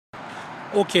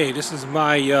Okay, this is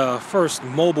my first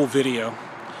mobile video.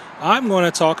 I'm going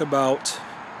to talk about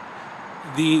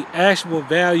the actual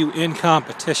value in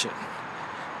competition.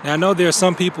 Now, I know there are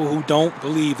some people who don't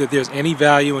believe that there's any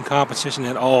value in competition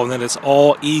at all and that it's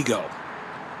all ego.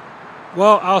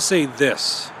 Well, I'll say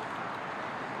this.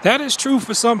 That is true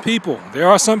for some people. There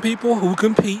are some people who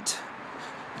compete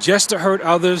just to hurt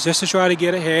others, just to try to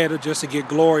get ahead, or just to get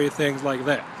glory, and things like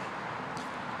that.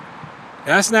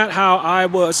 That's not how I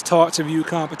was taught to view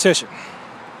competition.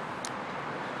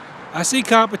 I see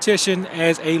competition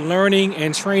as a learning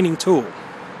and training tool.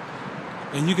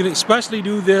 And you can especially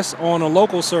do this on a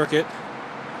local circuit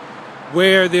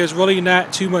where there's really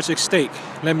not too much at stake.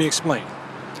 Let me explain.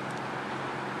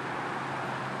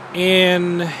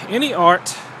 In any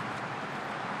art,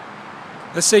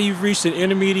 let's say you've reached an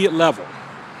intermediate level.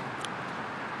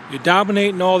 You're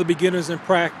dominating all the beginners in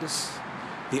practice.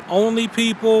 The only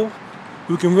people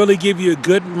who can really give you a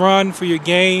good run for your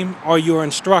game are your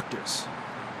instructors.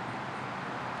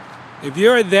 If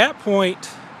you're at that point,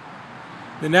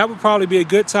 then that would probably be a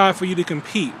good time for you to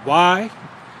compete. Why?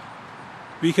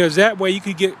 Because that way you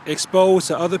could get exposed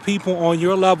to other people on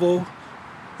your level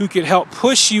who can help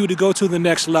push you to go to the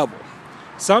next level.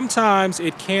 Sometimes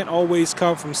it can't always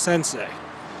come from sensei.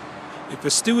 If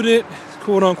a student,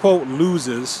 quote unquote,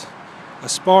 loses a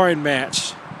sparring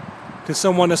match to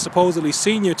someone that's supposedly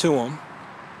senior to him,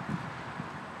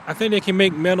 I think they can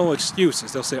make mental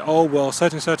excuses. They'll say, oh, well,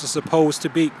 such and such is supposed to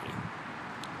beat me.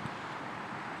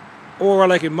 Or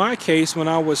like in my case, when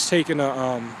I was taking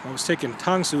Tang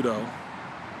Sudo,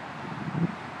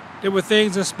 there were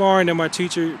things in sparring that my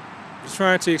teacher was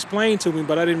trying to explain to me,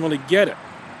 but I didn't really get it.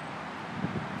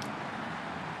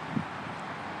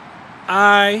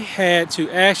 I had to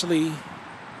actually,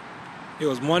 it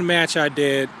was one match I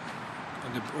did,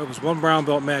 it was one brown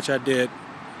belt match I did,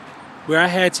 where I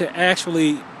had to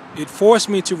actually, it forced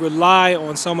me to rely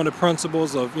on some of the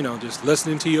principles of, just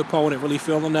listening to your opponent, really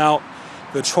feeling out,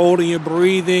 controlling your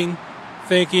breathing,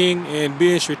 thinking, and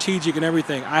being strategic and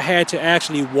everything. I had to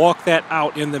actually walk that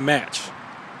out in the match.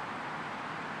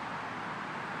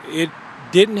 It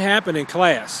didn't happen in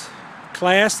class.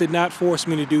 Class did not force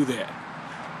me to do that.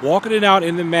 Walking it out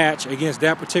in the match against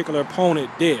that particular opponent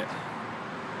did.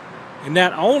 And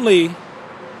not only,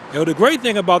 the great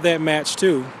thing about that match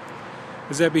too,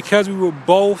 is that because we were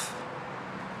both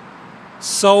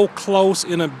so close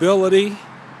in ability,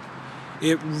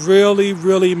 it really,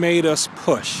 really made us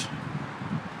push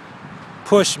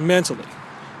mentally.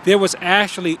 There was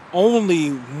actually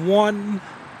only one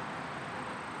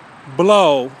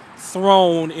blow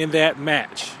thrown in that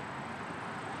match.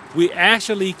 We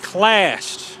actually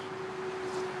clashed.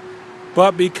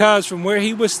 But because from where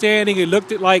he was standing, it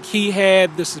looked like he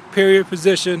had the superior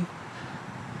position,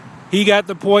 he got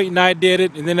the point and I did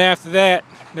it. And then after that,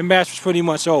 the match was pretty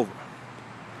much over.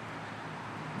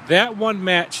 That one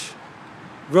match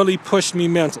really pushed me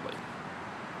mentally.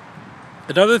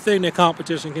 Another thing that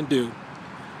competition can do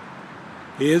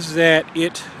is that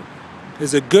it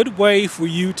is a good way for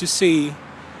you to see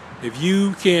if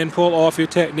you can pull off your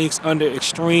techniques under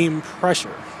extreme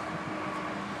pressure.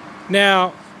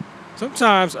 Now,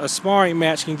 sometimes a sparring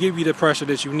match can give you the pressure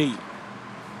that you need.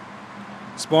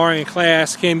 Sparring in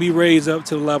class can be raised up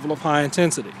to the level of high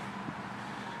intensity.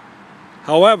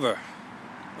 However,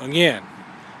 again,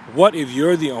 what if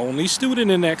you're the only student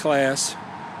in that class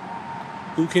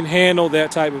who can handle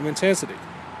that type of intensity?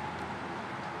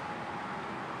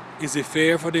 Is it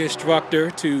fair for the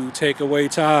instructor to take away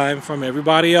time from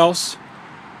everybody else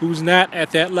who's not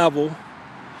at that level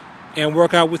and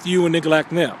work out with you and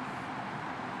neglect them?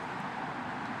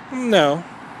 No,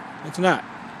 it's not.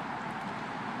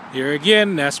 Here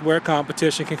again, that's where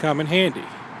competition can come in handy.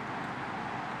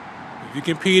 If you're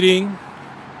competing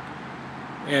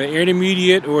at an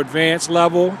intermediate or advanced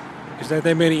level, there's not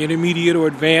that many intermediate or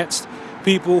advanced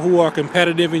people who are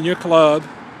competitive in your club,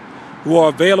 who are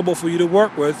available for you to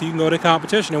work with. You can go to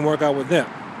competition and work out with them.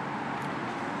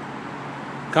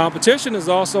 Competition is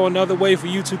also another way for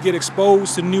you to get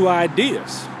exposed to new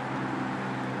ideas.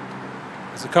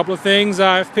 There's a couple of things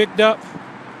I've picked up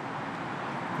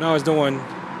when I was doing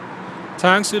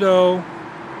Tang Sudo,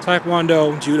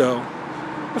 Taekwondo, Judo.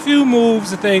 A few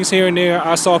moves and things here and there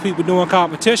I saw people doing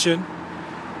competition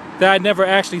that I'd never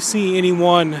actually seen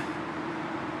anyone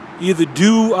either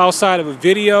do outside of a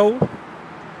video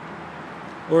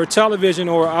or a television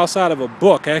or outside of a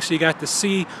book. I actually got to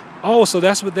see, oh, so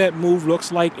that's what that move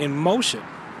looks like in motion.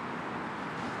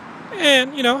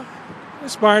 And,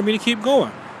 inspired me to keep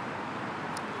going.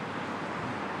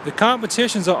 The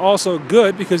competitions are also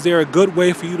good because they're a good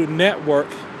way for you to network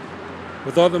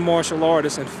with other martial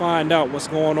artists and find out what's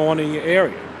going on in your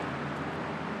area.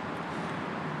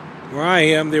 where I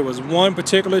am, there was one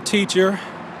particular teacher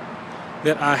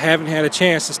that I haven't had a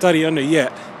chance to study under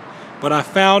yet. But I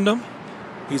found him.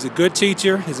 He's a good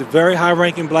teacher. He's a very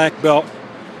high-ranking black belt.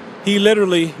 He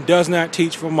literally does not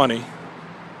teach for money.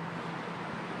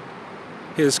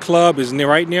 His club is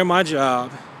right near my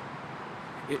job.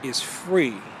 It is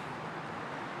free.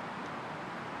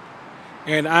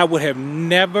 And I would have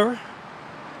never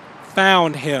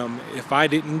found him if I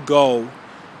didn't go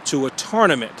to a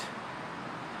tournament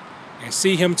and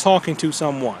see him talking to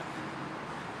someone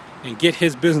and get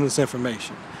his business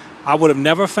information. I would have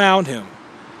never found him.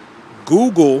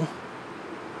 Google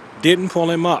didn't pull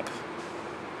him up.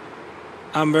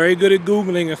 I'm very good at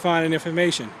Googling and finding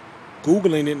information.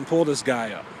 Googling didn't pull this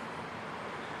guy up.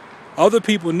 Other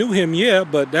people knew him, yeah,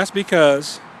 but that's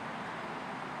because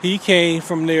he came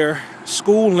from their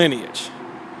school lineage.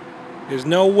 There's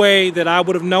no way that I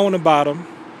would have known about him,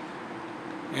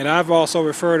 and I've also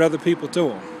referred other people to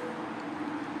him.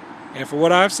 And for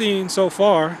what I've seen so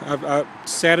far, I've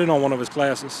sat in on one of his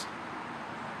classes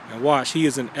and watched. He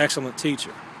is an excellent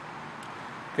teacher.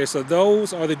 Okay, so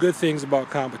those are the good things about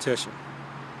competition.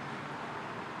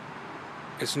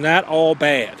 It's not all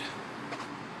bad.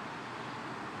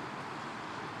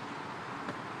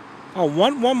 Oh,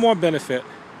 one more benefit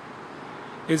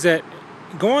is that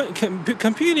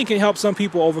competing can help some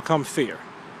people overcome fear.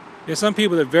 There's some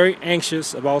people that are very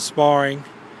anxious about sparring.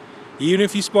 Even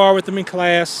if you spar with them in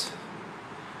class,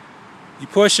 you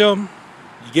push them,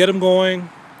 you get them going.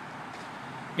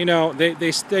 You know,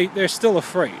 they're still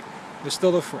afraid. They're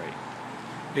still afraid.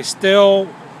 They still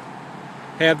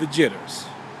have the jitters.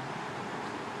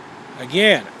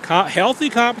 Again, healthy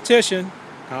competition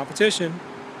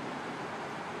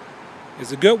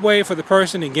is a good way for the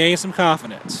person to gain some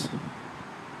confidence.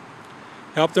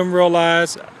 Help them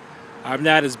realize, I'm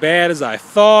not as bad as I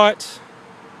thought.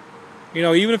 You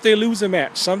know, even if they lose a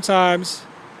match, sometimes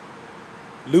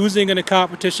losing in a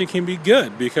competition can be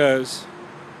good because,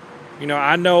 you know,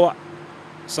 I know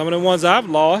some of the ones I've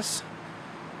lost,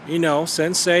 you know,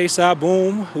 Sensei,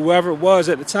 Saboom, whoever it was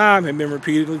at the time had been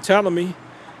repeatedly telling me,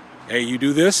 hey, you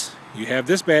do this, you have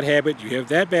this bad habit, you have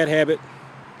that bad habit.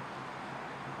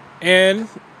 And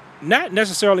not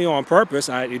necessarily on purpose,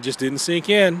 it just didn't sink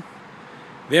in.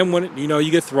 Then when, you know,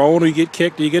 you get thrown or you get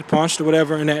kicked or you get punched or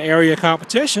whatever in that area of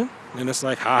competition, and it's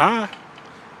like, ha-ha,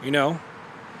 you know.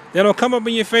 They don't come up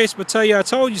in your face but tell you I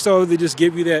told you so. They just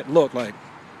give you that look like.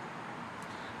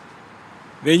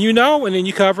 Then you know, and then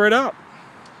you cover it up.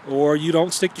 Or you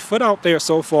don't stick your foot out there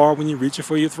so far when you're reaching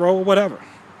for your throw or whatever.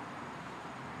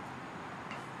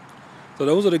 So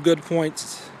those are the good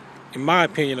points, in my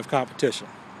opinion, of competition.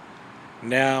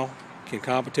 Now, can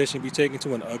competition be taken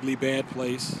to an ugly, bad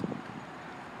place?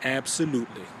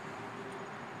 Absolutely.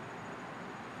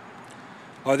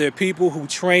 Are there people who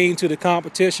train to the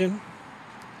competition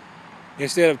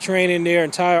instead of training their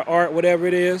entire art, whatever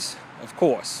it is? Of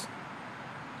course.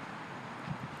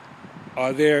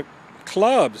 Are there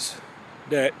clubs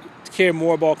that care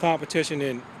more about competition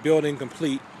than building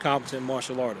complete, competent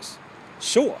martial artists?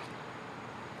 Sure.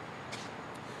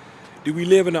 Do we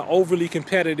live in an overly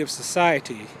competitive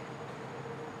society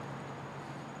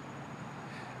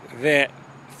that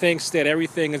thinks that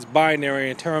everything is binary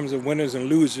in terms of winners and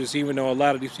losers, even though a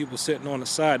lot of these people sitting on the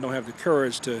side don't have the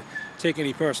courage to take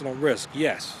any personal risk?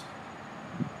 Yes.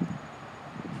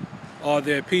 Are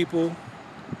there people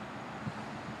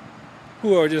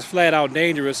who are just flat out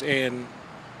dangerous and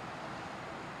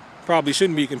probably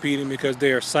shouldn't be competing because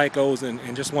they're psychos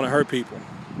and just want to hurt people?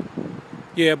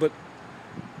 Yeah, but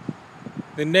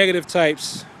the negative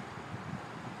types,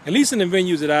 at least in the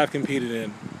venues that I've competed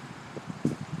in,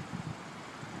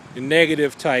 the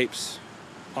negative types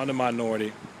are the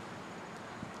minority.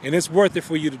 And it's worth it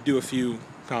for you to do a few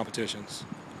competitions.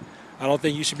 I don't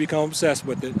think you should become obsessed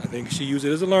with it. I think you should use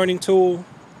it as a learning tool.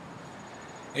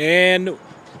 And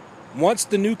once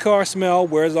the new car smell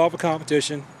wears off a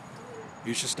competition,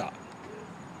 you should stop.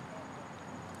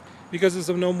 Because it's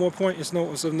of no more point, it's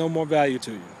of no more value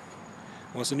to you.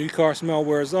 Once the new car smell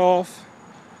wears off,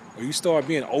 or you start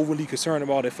being overly concerned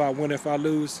about if I win, if I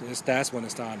lose, that's when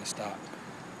it's time to stop.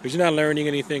 Because you're not learning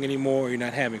anything anymore, you're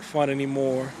not having fun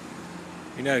anymore,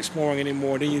 you're not exploring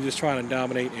anymore, then you're just trying to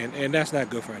dominate, and that's not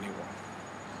good for anyone.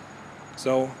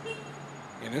 So,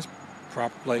 in this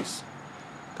proper place,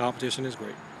 competition is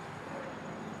great.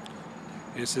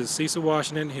 This is Cecil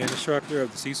Washington, head instructor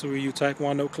of the Cecil Ryu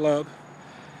Taekwondo Club,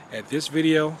 at this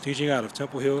video teaching out of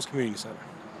Temple Hills Community Center.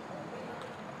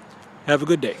 Have a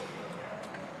good day.